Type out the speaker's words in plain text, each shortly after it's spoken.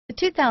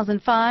The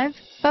 2005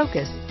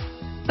 Focus.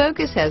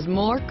 Focus has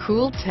more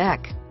cool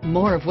tech,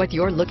 more of what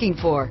you're looking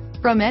for.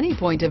 From any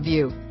point of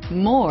view,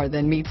 more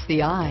than meets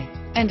the eye,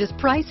 and is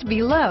priced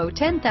below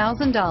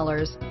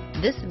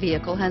 $10,000. This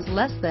vehicle has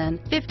less than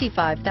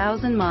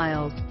 55,000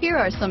 miles. Here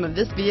are some of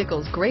this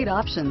vehicle's great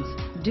options: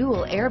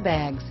 dual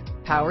airbags,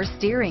 power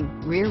steering,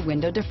 rear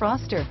window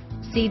defroster,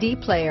 CD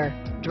player,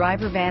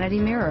 driver vanity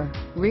mirror,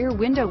 rear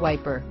window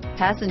wiper,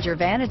 passenger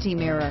vanity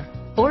mirror,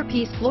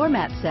 4-piece floor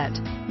mat set.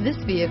 This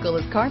vehicle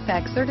is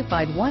Carfax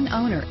certified one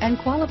owner and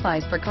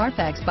qualifies for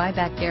Carfax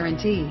buyback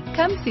guarantee.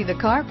 Come see the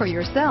car for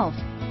yourself.